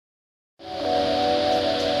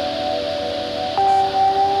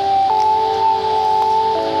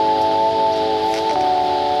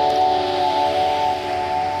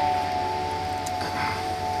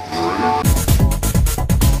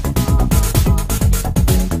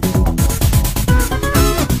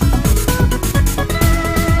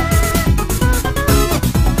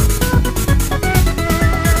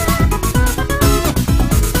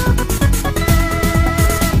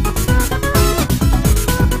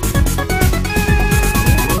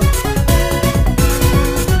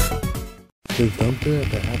just dumped it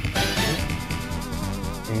at the half.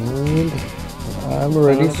 And I'm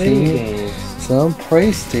already seeing some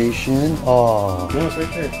PlayStation. Oh, no, it's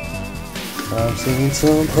right there. I'm seeing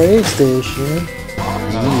some PlayStation.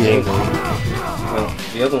 Yeah. Well,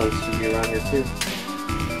 the other ones should be around here too.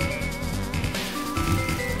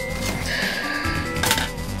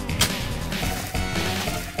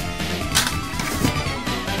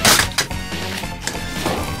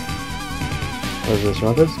 What is this? You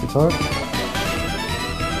want this guitar?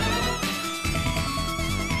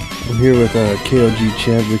 I'm here with KOG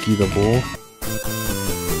champ Ricky the Bull.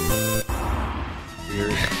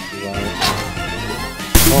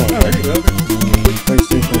 Oh,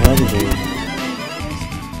 PlayStation Holiday.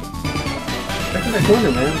 Back in that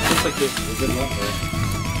corner, man. It looks like there's a good luck there.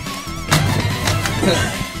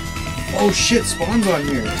 Oh shit, Spawn's on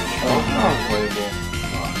here. Oh, playable.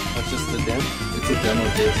 That's just the demo. It's a demo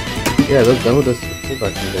disc. Yeah, those demo discs were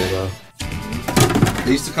back in the day, though.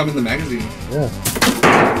 They used to come in the magazine. Yeah.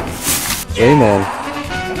 Rayman.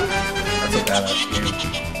 That's a badass game.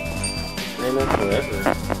 Rayman forever.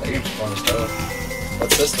 That game's fun as hell.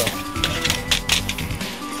 What's this though?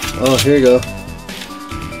 Oh, here you go.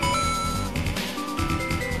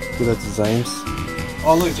 See that designs?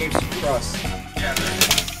 Oh look, James Cross. Yeah,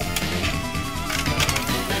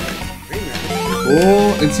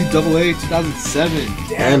 oh, NCAA 2007.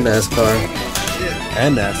 Damn. And NASCAR.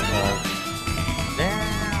 And NASCAR. Damn.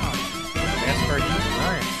 NASCAR is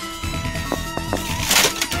nice.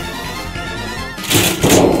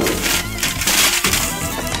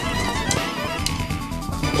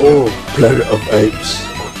 Oh, Planet of Apes.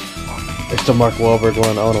 It's the Mark Wahlberg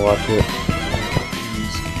one. I want to watch it.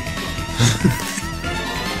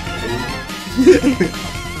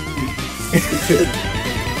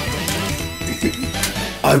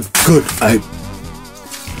 I'm good. I'm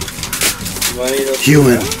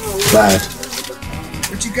human. Bad.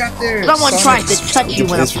 What you got there? Someone tries to touch you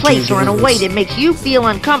in a place or in a way that makes you feel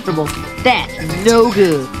uncomfortable. That's no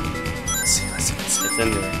good. It's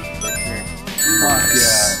in there.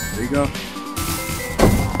 Yeah, there you go.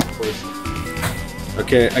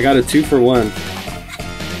 Okay, I got a 2-for-1.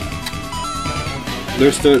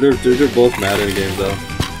 They're both Madden games though.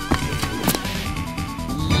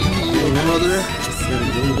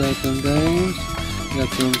 Got some games. Got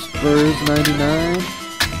some Spurs 99.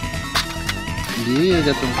 Yeah, I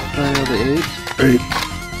got some Planet of the Apes.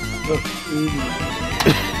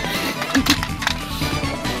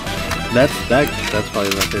 That's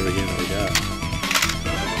probably my favorite game that we got.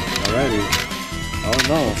 Alrighty. Oh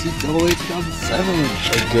no. NCAA 2007.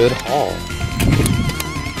 A good haul.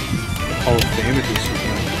 Hall of Fame edition.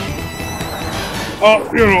 Oh,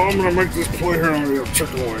 you know, I'm gonna make this play here. I'm gonna check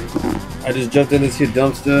the win. I just jumped in this here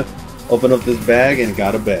dumpster, opened up this bag, and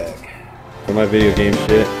got a bag for my video game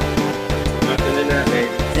shit. Nothing in that, mate.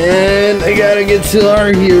 And I gotta get to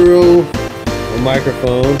our hero. A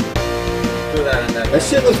microphone. Throw that in that. That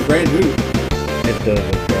shit looks brand new. It does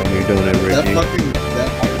look brand new, don't it, That Ricky? microphone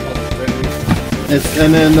is brand new.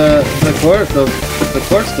 And then the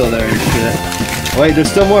cord's still there and shit. Wait,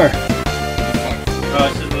 there's still more. Oh,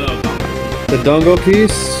 it's just a little dongle. The dongle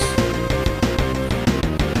piece.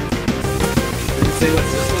 Say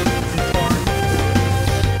what's this one?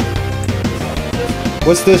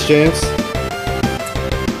 What's this, James? I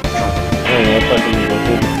don't know, I fucking go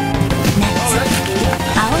through.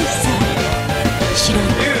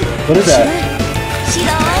 What is that?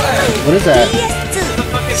 What is that?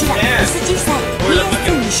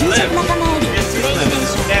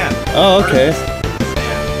 Oh, okay.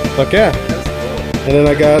 Fuck yeah. And then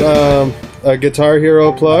I got a Guitar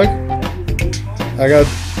Hero plug. I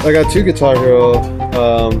got 2 Guitar Hero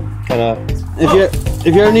kind of.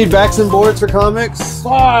 If you ever need backs and boards for comics,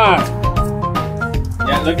 Fuck!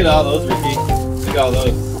 Yeah, look at all those, Ricky. Look at all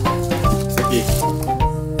those. Ricky.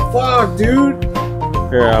 Fuck, dude.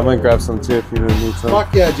 here I'm gonna grab some too if you need some.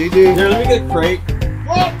 Fuck yeah, GG. Here, let me get a crate.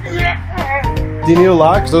 Do you need a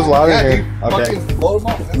lock? 'Cause there's a lot in Yeah, here. dude. Okay. Fucking load them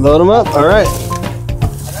up. Load them up. All right. I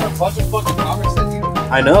got a bunch of fucking comics that you.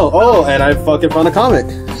 I know. Oh, and I fucking found a comic.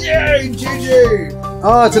 Yay, GG.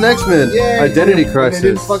 Oh, it's an X-Men. Yay. Identity They Crisis.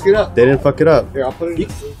 didn't fuck it up. They didn't fuck it up. Here, I'll put it in.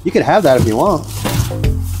 You can have that if you want.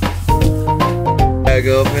 Bag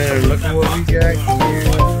open and look at what we got here.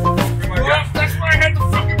 That's why I had the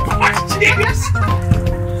fucking box, James.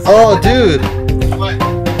 Oh, dude. What?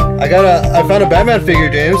 I found a Batman figure,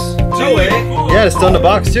 James. No way. Yeah, it's still in the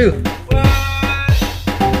box too.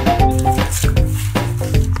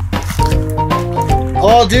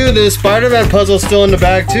 Oh, dude, the Spider-Man puzzle's still in the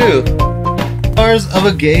bag too. Stars of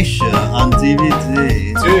a Geisha on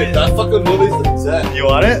DVD. Dude, that fucking movie's the best. You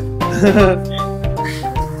want it?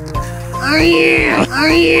 Oh yeah! Oh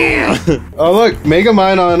yeah! Oh look,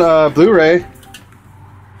 Megamind on Blu-ray.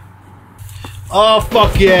 Oh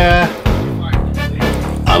fuck yeah!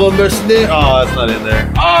 I'm a mercenary. Oh, it's not in there.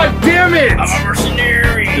 Oh, damn it! I'm a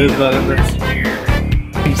mercenary. It's not in there.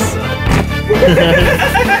 You suck.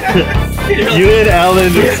 You and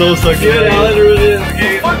Alan are so sucky. You and Alan are really in the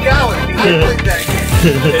game. Fuck Alan. I played that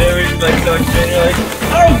game. Yeah, we just like talk shit. You're like,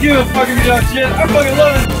 I don't give a fuck if you talk shit. I fucking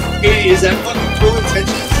love it. Hey, is that fucking Cruel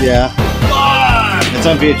Intentions? Yeah. Fuck! It's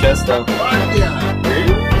on VHS though. Fuck yeah.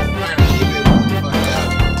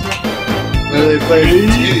 Where they play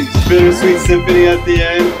Bittersweet Symphony at the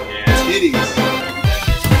end. Titties.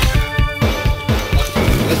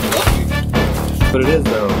 That's lucky. But it is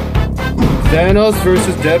though. Thanos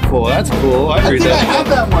versus Deadpool. That's cool. I I read think I that. have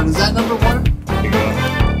that one. Is that number 1? There you go.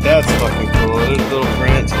 That's fucking cool. There's a little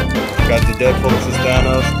print. Got the Deadpool versus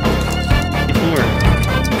Thanos.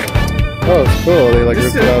 Oh, it's cool. They like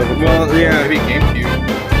ripped it out of the Well, yeah. Maybe GameCube.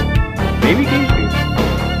 Maybe GameCube.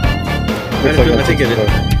 Looks like I think it is.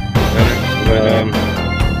 But,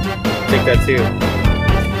 take that too.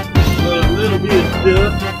 A little bit of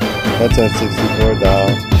stuff. That's at 64 doll.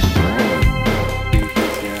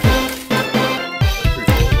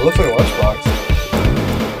 It looks like a lunchbox.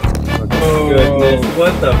 Oh, goodness.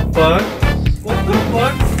 What the fuck? What the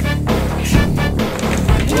fuck?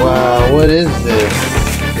 Wow, what is this?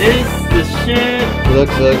 It's the shit. It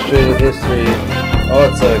looks like Illustrated History. Oh,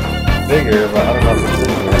 it's like bigger, but I don't know if it's in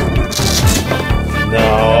here. No,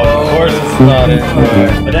 of course it's not in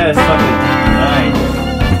there. But that is fucking nice.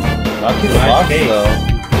 Not the Nice box case. though.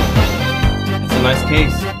 It's a nice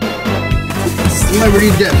case. Celebrity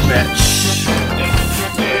Deathmatch.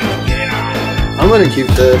 I'm gonna keep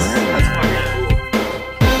this. That's fucking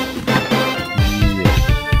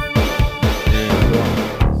cool.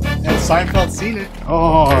 And Seinfeld's seen it.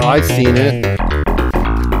 Oh, I've seen it.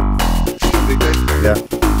 Yeah.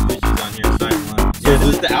 Yeah, this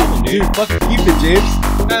is the album, dude. Dude, fucking keep it, James.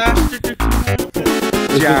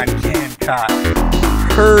 John Hancock.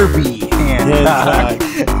 Herbie Hancock.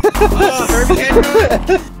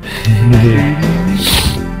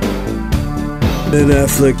 Ben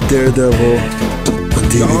Affleck Daredevil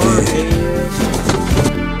DVD.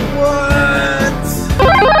 What?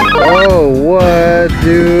 Oh, what,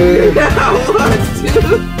 dude? Yeah, what,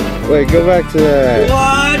 dude? Wait, go back to that.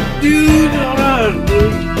 What, dude? Hold on,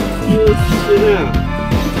 dude. Sit down.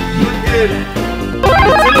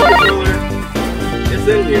 It's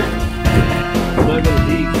in here. Plug in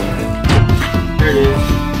deep. There it is.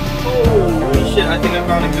 Holy shit, I think I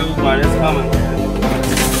found a Google line. It's coming.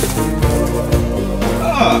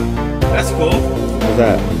 Ah, that's cool. What's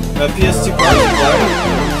that? A PS2 power supply.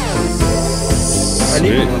 I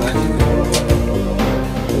need one actually.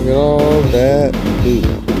 Look at all that dude.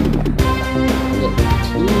 Got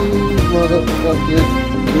two motherfucking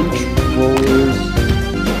controllers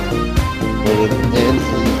for the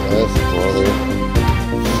NES, brother.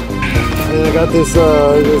 And I got this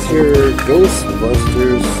here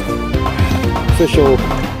Ghostbusters official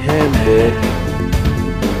handbook.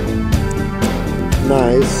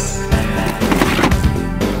 Nice.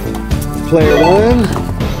 Player 1,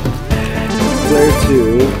 Player 2.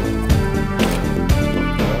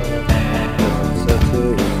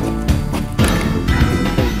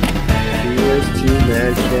 PS2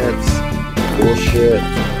 Mad Cats bullshit.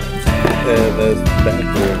 And that's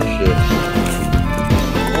background shit.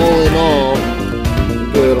 All in all,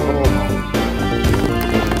 good home.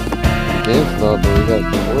 GameStop, we got